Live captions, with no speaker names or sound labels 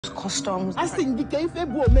customs. I think the cave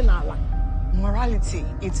menala. Morality.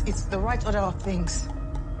 It's the right order of things.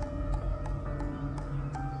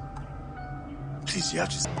 Please, you have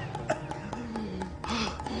to...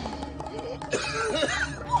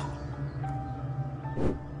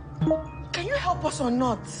 Can you help us or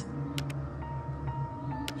not?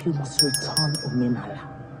 You must return Omenala.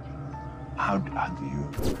 How do you...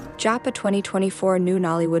 Japa 2024 new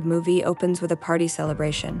Nollywood movie opens with a party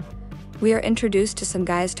celebration. We are introduced to some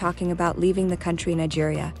guys talking about leaving the country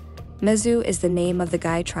Nigeria. Mezu is the name of the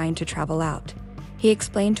guy trying to travel out. He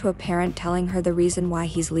explained to a parent telling her the reason why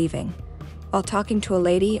he's leaving. While talking to a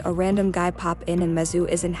lady, a random guy pop in and Mezu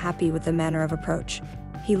isn't happy with the manner of approach.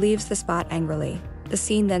 He leaves the spot angrily. The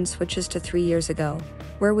scene then switches to 3 years ago,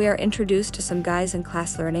 where we are introduced to some guys in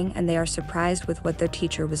class learning and they are surprised with what their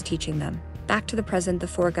teacher was teaching them. Back to the present, the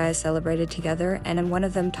 4 guys celebrated together and one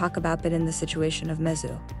of them talk about being in the situation of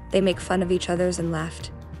Mezu. They make fun of each other's and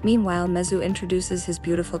laughed. Meanwhile, Mezu introduces his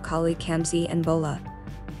beautiful colleague Kamzi and Bola.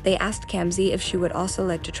 They asked Kamzi if she would also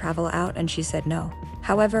like to travel out and she said no.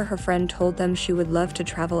 However, her friend told them she would love to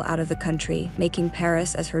travel out of the country, making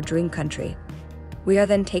Paris as her dream country. We are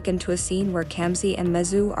then taken to a scene where Kamzi and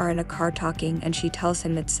Mezu are in a car talking and she tells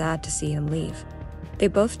him it's sad to see him leave. They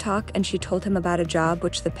both talk and she told him about a job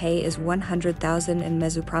which the pay is 100,000 and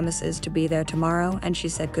Mezu promises to be there tomorrow and she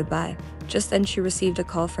said goodbye. Just then she received a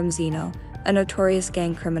call from Zeno, a notorious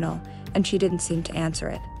gang criminal, and she didn't seem to answer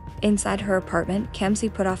it. Inside her apartment,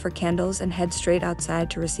 Kamzi put off her candles and head straight outside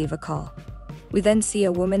to receive a call. We then see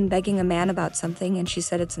a woman begging a man about something and she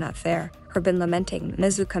said it's not fair. Her been lamenting.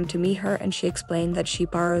 Mezu come to meet her and she explained that she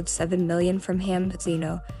borrowed 7 million from him,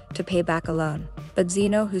 Zeno, to pay back a loan. But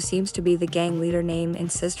Zeno, who seems to be the gang leader name,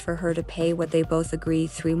 insists for her to pay what they both agree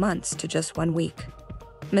 3 months to just 1 week.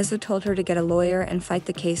 Mezu told her to get a lawyer and fight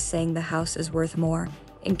the case, saying the house is worth more,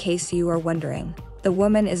 in case you are wondering. The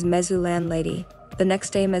woman is Mezu landlady. The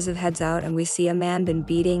next day Mezu heads out and we see a man been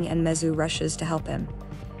beating and Mezu rushes to help him.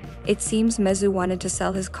 It seems Mezu wanted to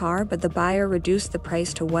sell his car, but the buyer reduced the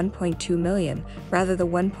price to 1.2 million, rather the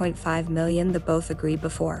 1.5 million they both agreed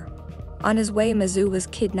before. On his way, Mezu was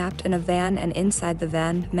kidnapped in a van, and inside the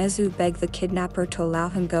van, Mezu begged the kidnapper to allow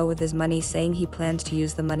him go with his money, saying he plans to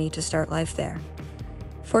use the money to start life there.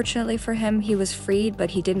 Fortunately for him, he was freed,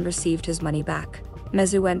 but he didn't receive his money back.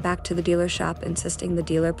 Mezu went back to the dealer shop, insisting the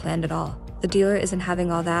dealer planned it all. The dealer isn't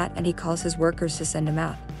having all that, and he calls his workers to send him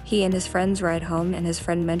out. He and his friends ride home, and his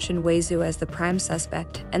friend mentioned Mezu as the prime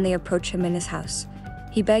suspect, and they approach him in his house.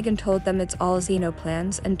 He begged and told them it's all Zeno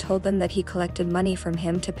plans and told them that he collected money from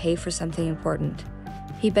him to pay for something important.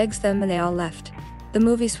 He begs them and they all left. The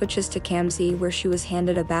movie switches to Kamzi, where she was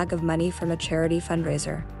handed a bag of money from a charity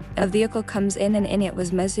fundraiser. A vehicle comes in and in it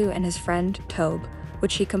was Mezu and his friend, Tobe,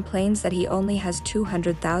 which he complains that he only has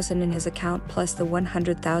 200,000 in his account plus the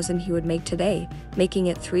 100,000 he would make today, making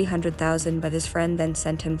it 300,000, but his friend then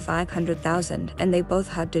sent him 500,000 and they both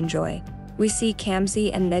hugged in joy. We see Kamzi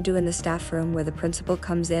and Nedu in the staff room where the principal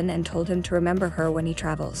comes in and told him to remember her when he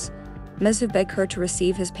travels. Mezu begged her to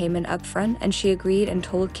receive his payment up front and she agreed and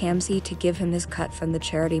told Kamzi to give him his cut from the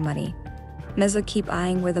charity money. Mezu keep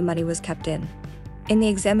eyeing where the money was kept in. In the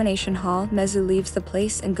examination hall, Mezu leaves the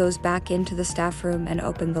place and goes back into the staff room and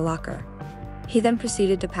opened the locker. He then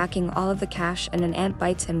proceeded to packing all of the cash and an ant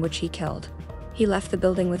bites him, which he killed. He left the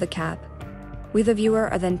building with a cab. We the viewer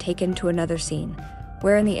are then taken to another scene,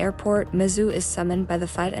 where in the airport, Mezu is summoned by the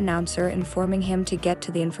flight announcer informing him to get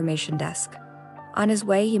to the information desk. On his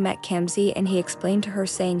way he met Kamzi and he explained to her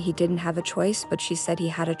saying he didn't have a choice, but she said he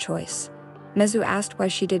had a choice. Mezu asked why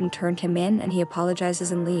she didn't turn him in and he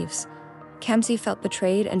apologizes and leaves. Kamzi felt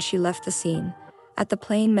betrayed and she left the scene. At the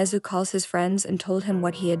plane, Mezu calls his friends and told him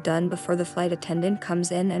what he had done before the flight attendant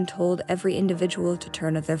comes in and told every individual to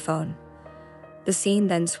turn off their phone. The scene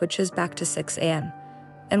then switches back to 6 a.m.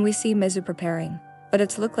 and we see Mezu preparing, but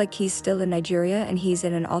it's looked like he's still in Nigeria and he's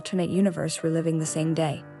in an alternate universe reliving the same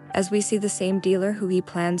day, as we see the same dealer who he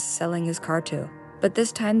plans selling his car to. But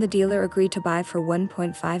this time the dealer agreed to buy for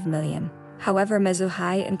 1.5 million. However, Mezu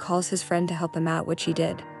hides and calls his friend to help him out, which he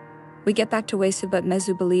did. We get back to Mezu, but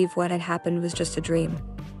Mezu believed what had happened was just a dream.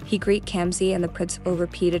 He greeted Kamzi and the principal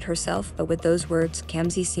repeated herself, but with those words,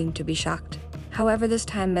 Kamzi seemed to be shocked. However, this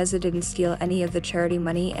time Mezu didn't steal any of the charity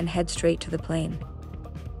money and head straight to the plane.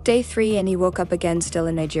 Day 3 and he woke up again still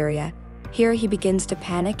in Nigeria. Here he begins to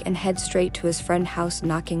panic and head straight to his friend's house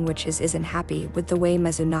knocking, which isn't happy with the way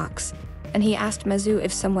Mezu knocks. And he asked Mezu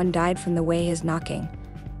if someone died from the way he's knocking.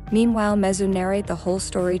 Meanwhile, Mezu narrate the whole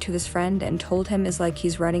story to his friend and told him is like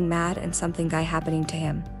he's running mad and something guy happening to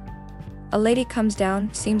him. A lady comes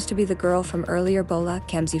down, seems to be the girl from earlier, Bola,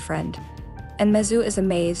 Kamzi's friend. And Mezu is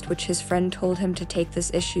amazed, which his friend told him to take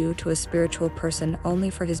this issue to a spiritual person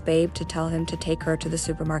only for his babe to tell him to take her to the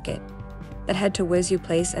supermarket. That head to Mezu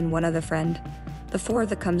place and one other friend. The four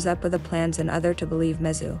that comes up with the plans and other to believe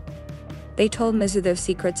Mezu. They told Mezu their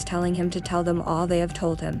secrets, telling him to tell them all they have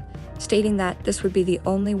told him, stating that this would be the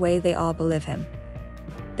only way they all believe him.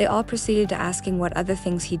 They all proceeded to asking what other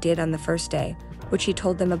things he did on the first day, which he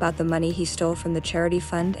told them about the money he stole from the charity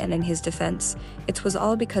fund, and in his defense, it was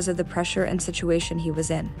all because of the pressure and situation he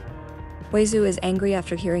was in. Mezu is angry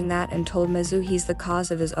after hearing that and told Mezu he's the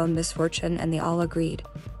cause of his own misfortune, and they all agreed.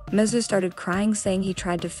 Mezu started crying, saying he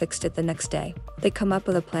tried to fix it the next day. They come up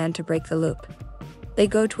with a plan to break the loop. They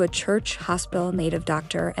go to a church, hospital, native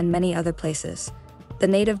doctor, and many other places. The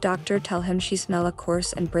native doctor tell him she smell a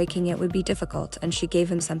corpse and breaking it would be difficult, and she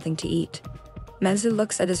gave him something to eat. Mezu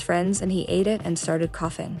looks at his friends and he ate it and started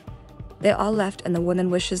coughing. They all left and the woman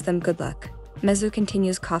wishes them good luck. Mezu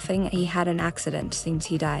continues coughing and he had an accident, since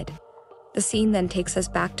he died. The scene then takes us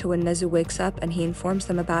back to when Mezu wakes up and he informs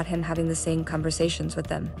them about him having the same conversations with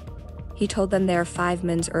them. He told them they are 5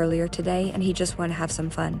 minutes earlier today and he just want to have some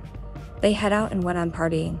fun. They head out and went on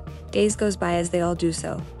partying. Days goes by as they all do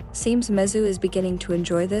so. Seems Mezu is beginning to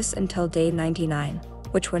enjoy this until day 99,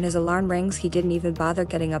 which when his alarm rings he didn't even bother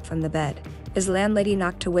getting up from the bed. His landlady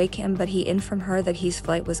knocked to wake him, but he informed her that his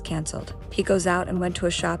flight was cancelled. He goes out and went to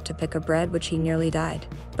a shop to pick up bread, which he nearly died.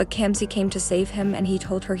 But Kamsi came to save him and he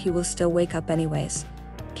told her he will still wake up anyways.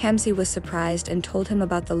 Kamsi was surprised and told him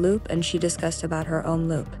about the loop, and she discussed about her own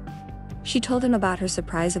loop. She told him about her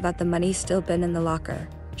surprise about the money still been in the locker.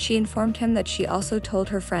 She informed him that she also told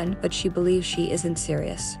her friend, but she believes she isn't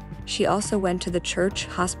serious. She also went to the church,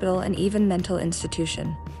 hospital, and even mental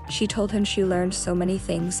institution. She told him she learned so many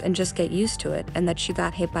things and just get used to it, and that she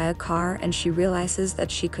got hit by a car and she realizes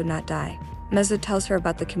that she could not die. Mezu tells her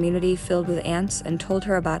about the community filled with ants and told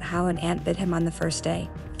her about how an ant bit him on the first day.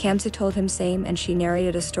 Kamsi told him same, and she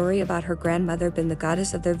narrated a story about her grandmother being the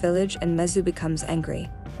goddess of their village, and Mezu becomes angry.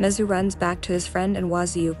 Mezu runs back to his friend and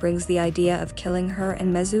Waziu brings the idea of killing her,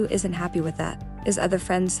 and Mezu isn't happy with that. His other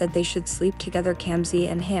friends said they should sleep together,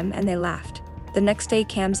 Kamsi and him, and they laughed. The next day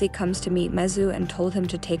Kamsi comes to meet Mezu and told him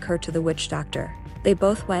to take her to the witch doctor. They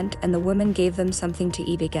both went and the woman gave them something to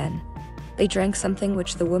eat again. They drank something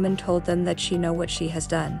which the woman told them that she know what she has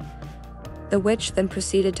done. The witch then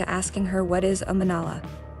proceeded to asking her what is a manala.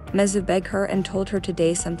 Mezu begged her and told her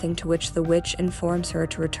today something, to which the witch informs her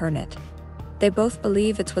to return it. They both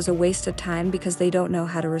believe it was a waste of time because they don't know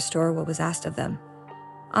how to restore what was asked of them.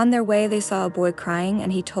 On their way they saw a boy crying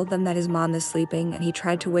and he told them that his mom is sleeping and he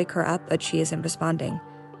tried to wake her up but she isn't responding.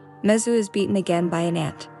 Mezu is beaten again by an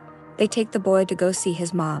ant. They take the boy to go see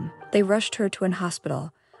his mom. They rushed her to an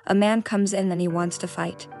hospital. A man comes in and he wants to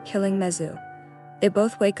fight, killing Mezu. They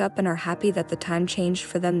both wake up and are happy that the time changed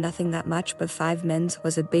for them, nothing that much, but 5 minutes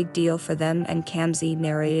was a big deal for them, and Kamsi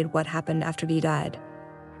narrated what happened after he died.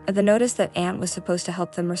 The notice that Ant was supposed to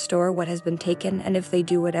help them restore what has been taken, and if they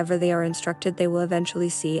do whatever they are instructed they will eventually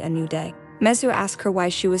see a new day. Mezu asked her why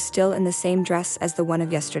she was still in the same dress as the one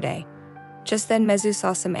of yesterday. Just then Mezu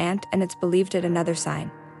saw some ant, and it's believed it another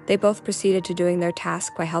sign. They both proceeded to doing their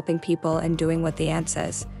task by helping people and doing what the ant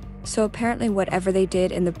says. So apparently whatever they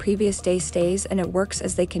did in the previous day stays, and it works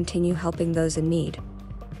as they continue helping those in need.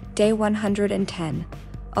 Day 110.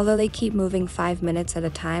 Although they keep moving 5 minutes at a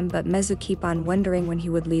time, but Mezu keep on wondering when he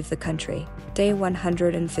would leave the country. Day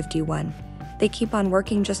 151. They keep on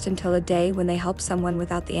working just until a day when they help someone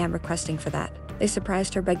without the ant requesting for that. They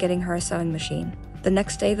surprised her by getting her a sewing machine. The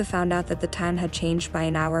next day they found out that the time had changed by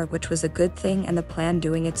an hour, which was a good thing, and the plan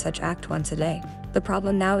doing it such act once a day. The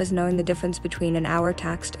problem now is knowing the difference between an hour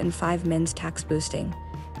taxed and 5 minutes tax boosting.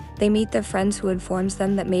 They meet their friends who informs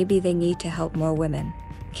them that maybe they need to help more women.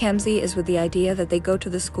 Kamsi is with the idea that they go to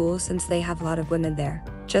the school since they have a lot of women there.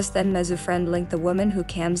 Just then Mezu friend linked the woman who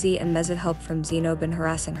Kamsi and Mezu helped from Zeno been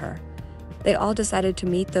harassing her. They all decided to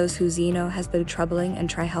meet those who Zeno has been troubling and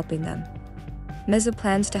try helping them. Mezu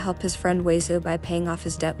plans to help his friend Wezu by paying off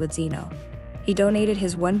his debt with Zeno. He donated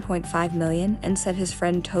his 1.5 million and said his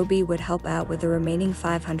friend Toby would help out with the remaining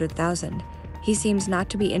 500,000. He seems not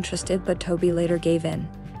to be interested, but Toby later gave in.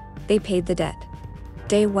 They paid the debt.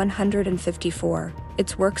 Day 154.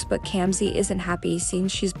 It works, but Kamsi isn't happy seeing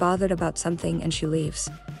she's bothered about something and she leaves.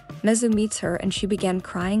 Mezu meets her and she began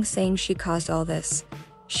crying, saying she caused all this.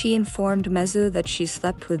 She informed Mezu that she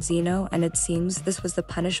slept with Zeno and it seems this was the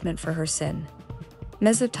punishment for her sin.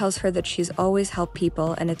 Mezu tells her that she's always helped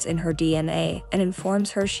people and it's in her DNA, and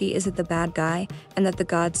informs her she isn't the bad guy and that the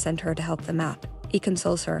gods sent her to help them out. He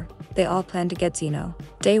consoles her. They all plan to get Zeno.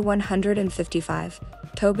 Day 155.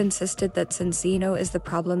 Tob insisted that since Zeno is the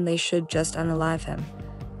problem they should just unalive him.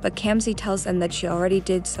 but Kamzy tells them that she already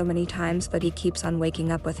did so many times, but he keeps on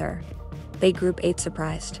waking up with her. They group 8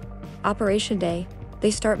 surprised. Operation Day, they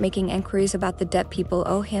start making inquiries about the debt people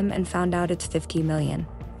owe him and found out it's 50 million.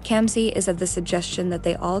 Kamzy is of the suggestion that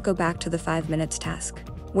they all go back to the 5 minutes task.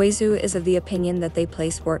 Mezu is of the opinion that they play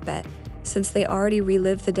sport bet. Since they already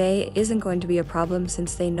relived the day, it isn't going to be a problem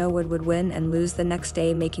since they know Wood would win and lose the next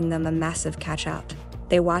day, making them a massive catch out.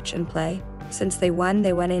 They watch and play. Since they won,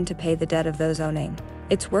 they went in to pay the debt of those owning.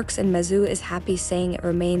 It works and Mezu is happy, saying it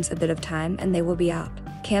remains a bit of time and they will be out.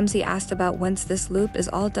 Kamzy asked about once this loop is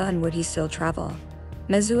all done would he still travel.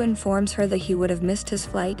 Mezu informs her that he would have missed his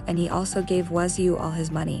flight and he also gave Mezu all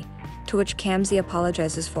his money, to which Kamzy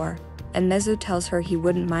apologizes for, and Mezu tells her he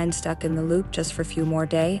wouldn't mind stuck in the loop just for a few more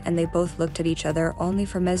days, and they both looked at each other only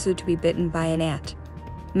for Mezu to be bitten by an ant.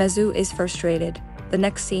 Mezu is frustrated. The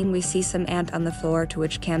next scene we see some ant on the floor, to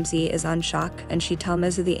which Kamzy is on shock and she tells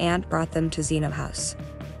Mezu the ant brought them to Zeno's house.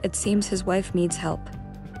 It seems his wife needs help.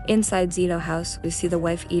 Inside Zeno's house we see the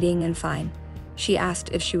wife eating and fine. She asked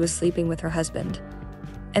if she was sleeping with her husband.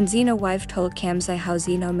 And Zeno's wife told Kamzy how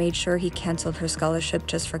Zeno made sure he cancelled her scholarship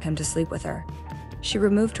just for him to sleep with her. She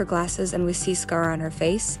removed her glasses and we see scar on her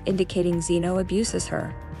face, indicating Zeno abuses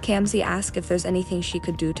her. Kamzy asks if there's anything she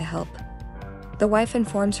could do to help. The wife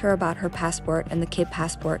informs her about her passport and the kid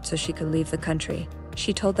passport so she could leave the country.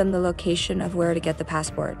 She told them the location of where to get the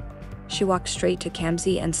passport. She walked straight to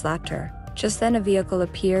Kamzy and slapped her. Just then a vehicle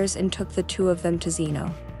appears and took the two of them to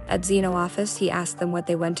Zeno. At Zeno's office he asked them what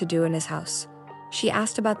they went to do in his house. She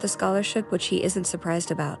asked about the scholarship, which he isn't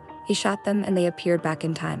surprised about. He shot them and they appeared back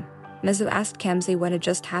in time. Mezu asked Kamzy what had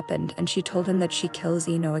just happened and she told him that she killed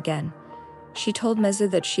Zeno again. She told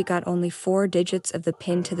Mezu that she got only 4 digits of the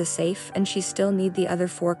pin to the safe and she still need the other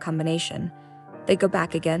 4 combination. They go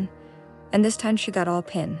back again, and this time she got all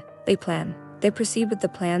pin. They plan. They proceed with the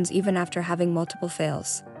plans even after having multiple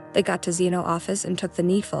fails. They got to Zeno's office and took the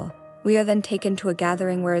needful. We are then taken to a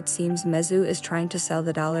gathering where it seems Mezu is trying to sell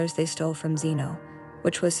the dollars they stole from Zeno,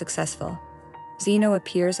 which was successful. Zeno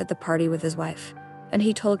appears at the party with his wife, and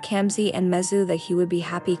he told Kamzy and Mezu that he would be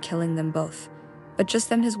happy killing them both. But just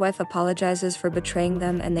then his wife apologizes for betraying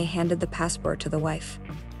them and they handed the passport to the wife.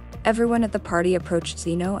 Everyone at the party approached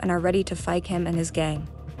Zeno and are ready to fight him and his gang.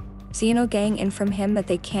 Zeno gang informed him that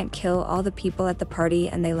they can't kill all the people at the party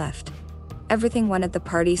and they left. Everything won at the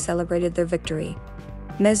party celebrated their victory.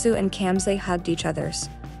 Mezu and Kamzy hugged each others.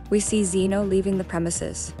 We see Zeno leaving the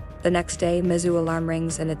premises. The next day, Mezu alarm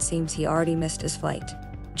rings and it seems he already missed his flight.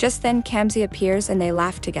 Just then Kamzy appears and they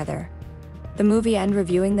laugh together. The movie ends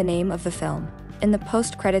reviewing the name of the film. In the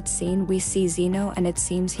post-credits scene we see Zeno and it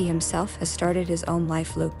seems he himself has started his own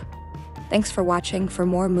life loop. Thanks for watching. For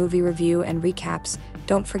more movie review and recaps,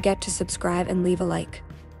 don't forget to subscribe and leave a like.